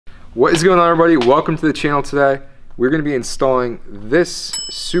What is going on, everybody? Welcome to the channel today. We're going to be installing this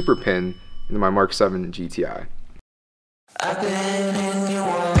super pin into my Mk7 Gti. I've been in your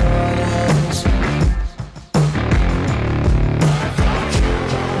waters.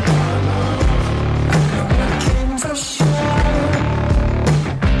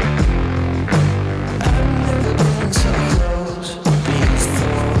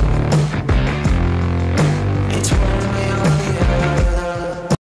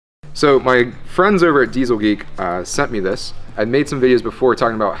 So my friends over at Geek sent me this. I'd made some videos before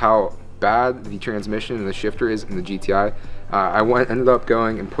talking about how bad the transmission and the shifter is in the GTI. I ended up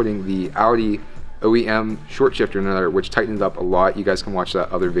going and putting the Audi OEM short shifter in there, which tightened it up a lot. You guys can watch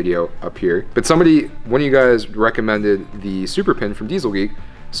that other video up here. But one of you guys recommended the super pin from Geek.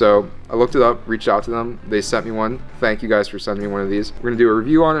 So I looked it up, reached out to them. They sent me one. Thank you guys for sending me one of these. We're gonna do a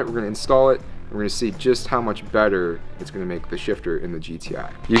review on it. We're gonna install it. We're going to see just how much better it's going to make the shifter in the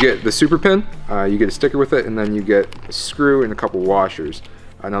GTI. You get the super pin, you get a sticker with it, and then you get a screw and a couple washers.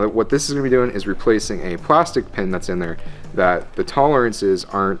 Now what this is going to be doing is replacing a plastic pin that's in there that the tolerances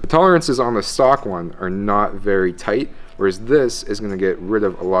on the stock one are not very tight, whereas this is going to get rid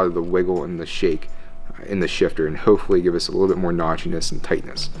of a lot of the wiggle and the shake in the shifter and hopefully give us a little bit more notchiness and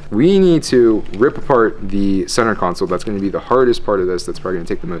tightness. We need to rip apart the center console. That's going to be the hardest part of this. That's probably going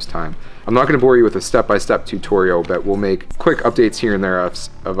to take the most time. I'm not going to bore you with a step-by-step tutorial, but we'll make quick updates here and there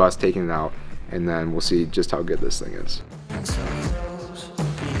of us taking it out, and then we'll see just how good this thing is.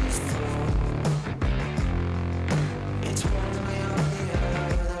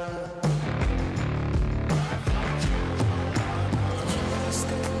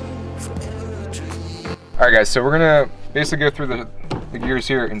 Alright guys, so we're gonna basically go through the gears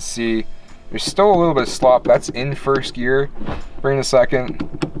here and see there's still a little bit of slop. That's in first gear. Bring in a second,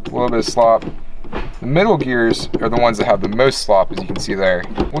 a little bit of slop. The middle gears are the ones that have the most slop, as you can see there.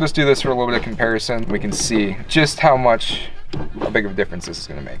 We'll just do this for a little bit of comparison. We can see just how big of a difference this is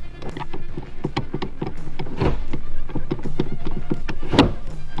gonna make.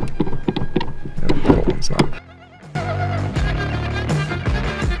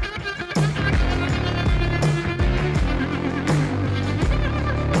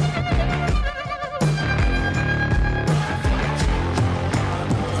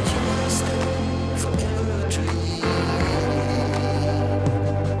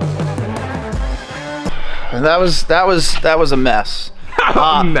 And that was a mess.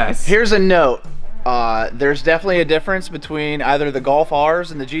 Mess. Here's a note. There's definitely a difference between either the Golf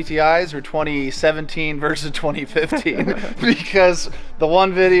Rs and the GTIs or 2017 versus 2015 because the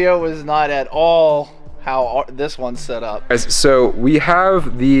one video was not at all how this one's set up. So we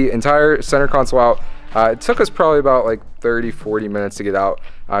have the entire center console out. It took us probably about like 30-40 minutes to get out.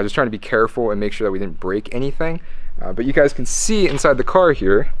 Just trying to be careful and make sure that we didn't break anything. But you guys can see inside the car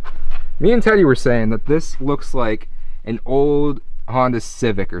here, me and Teddy were saying that this looks like an old Honda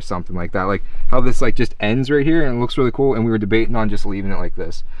Civic or something like that. Like how this like just ends right here and it looks really cool, and we were debating on just leaving it like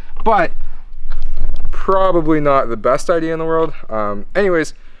this. But probably not the best idea in the world.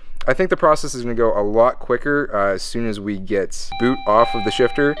 Anyways, I think the process is gonna go a lot quicker as soon as we get boot off of the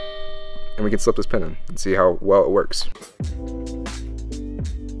shifter and we can slip this pin in and see how well it works.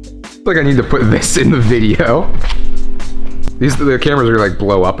 Like I need to put this in the video. The cameras are like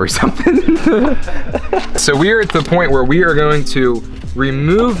blow up or something. So we are at the point where we are going to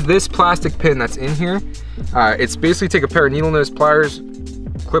remove this plastic pin that's in here. It's basically take a pair of needle nose pliers,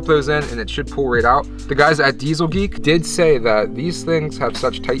 clip those in, and it should pull right out. The guys at Geek did say that these things have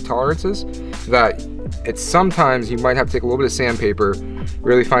such tight tolerances that it's sometimes you might have to take a little bit of sandpaper,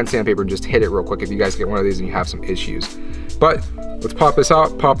 really fine sandpaper, and just hit it real quick if you guys get one of these and you have some issues. But let's pop this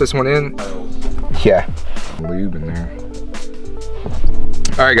out, pop this one in. Yeah, lube in there.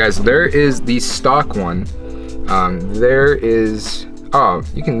 All right guys, there is the stock one. There is,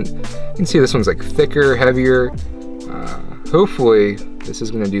 you can see this one's like thicker, heavier. Hopefully this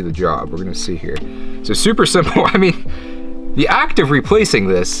is gonna do the job. We're gonna see here. So super simple. I mean, the act of replacing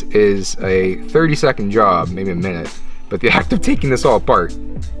this is a 30-second job, maybe a minute, but the act of taking this all apart,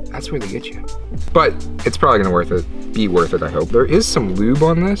 that's where they get you. But it's probably gonna be worth it, I hope. There is some lube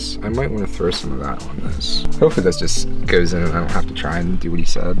on this. I might wanna throw some of that on this. Hopefully this just goes in and I don't have to try and do what he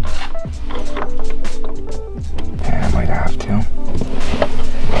said. Yeah, I might have to.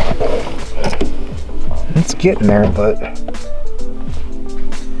 It's getting there, but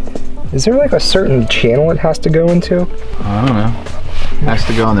is there like a certain channel it has to go into? I don't know. It has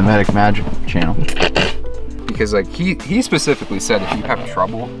to go on the Medic Magic channel. Because like he specifically said if you have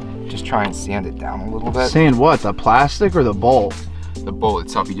trouble, just try and sand it down a little bit. Sand what? The plastic or the bolt? the bolt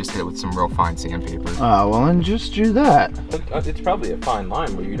itself, you just hit it with some real fine sandpaper. Oh, well then just do that. It's probably a fine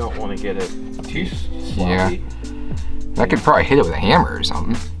line where you don't want to get it too sloppy. Yeah. I could probably hit it with a hammer or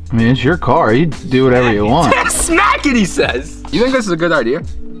something. I mean, it's your car. You do whatever you want. Smack it, he says. You think this is a good idea? I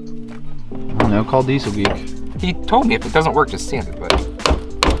don't know, call Diesel Geek. He told me if it doesn't work, just sand it, but.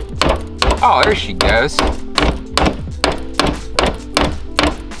 Oh, there she goes.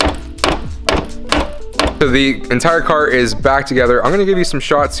 So the entire car is back together. I'm gonna give you some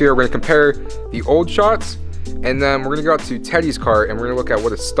shots here. We're gonna compare the old shots, and then we're gonna go out to Teddy's car and we're gonna look at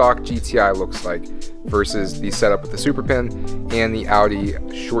what a stock GTI looks like versus the setup with the super pin and the Audi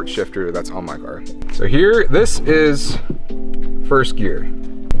short shifter that's on my car. So here, this is first gear.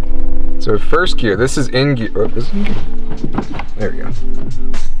 So first gear, this is in gear. Oh, this is in gear. There we go.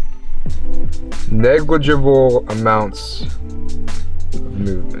 Negligible amounts of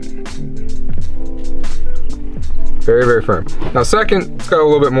movement. Very, very firm. Now second, it's got a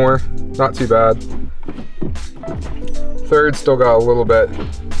little bit more, not too bad. Third, still got a little bit.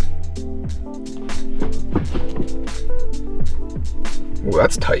 Ooh,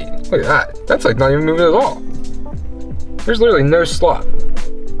 that's tight. Look at that. That's like not even moving at all. There's literally no slop.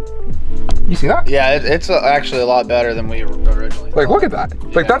 You see that? Yeah, it's actually a lot better than we originally Like, look at that. Yeah.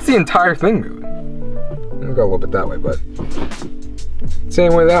 Like, that's the entire thing moving. We'll go a little bit that way, but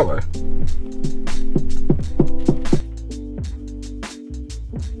same way that way.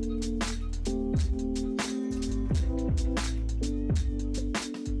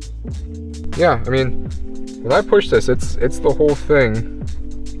 Yeah, I mean, when I push this, it's the whole thing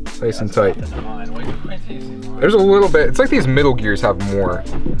nice and tight. There's a little bit, it's like these middle gears have more,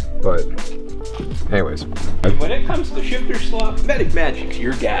 but anyways. When it comes to shifter slop, Medic Magic's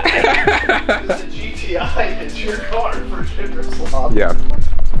your guy. The GTI is your car for shifter slop. Yeah.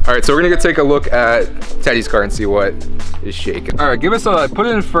 All right, so we're gonna go take a look at Teddy's car and see what is shaking. All right, give us put it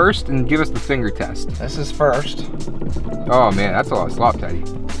in first and give us the finger test. This is first. Oh man, that's a lot of slop, Teddy.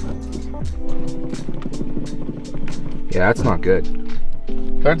 Yeah, that's not good.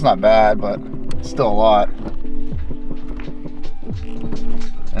 Third's not bad, but still a lot.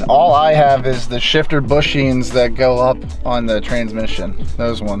 And all I have is the shifter bushings that go up on the transmission.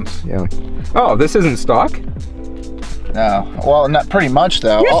 Those ones. Yeah. Oh, this isn't stock? No. Well, not pretty much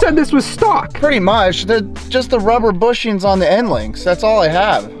though. You said this was stock. Pretty much. Just the rubber bushings on the end links. That's all I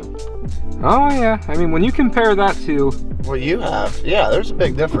have. Oh yeah. I mean, when you compare that to what you have, yeah, there's a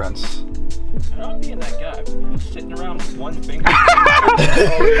big difference. I'm being that guy, sitting around with one finger.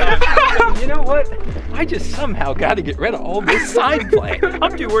 You know what? I just somehow got to get rid of all this side play.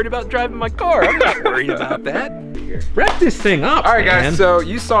 I'm too worried about driving my car. I'm not worried about that. Wrap this thing up. All right, guys. So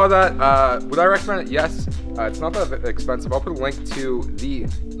you saw that. Would I recommend it? Yes. It's not that expensive. I'll put a link to the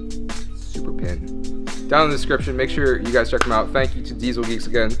super pin down in the description. Make sure you guys check them out. Thank you to Diesel Geeks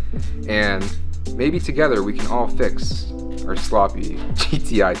again, and maybe together we can all fix our sloppy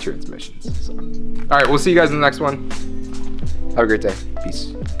GTI transmissions. So. All right, we'll see you guys in the next one. Have a great day.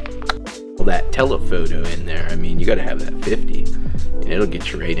 Peace. Well, that telephoto in there, I mean, you got to have that 50, and it'll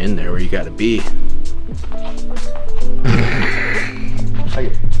get you right in there where you got to be.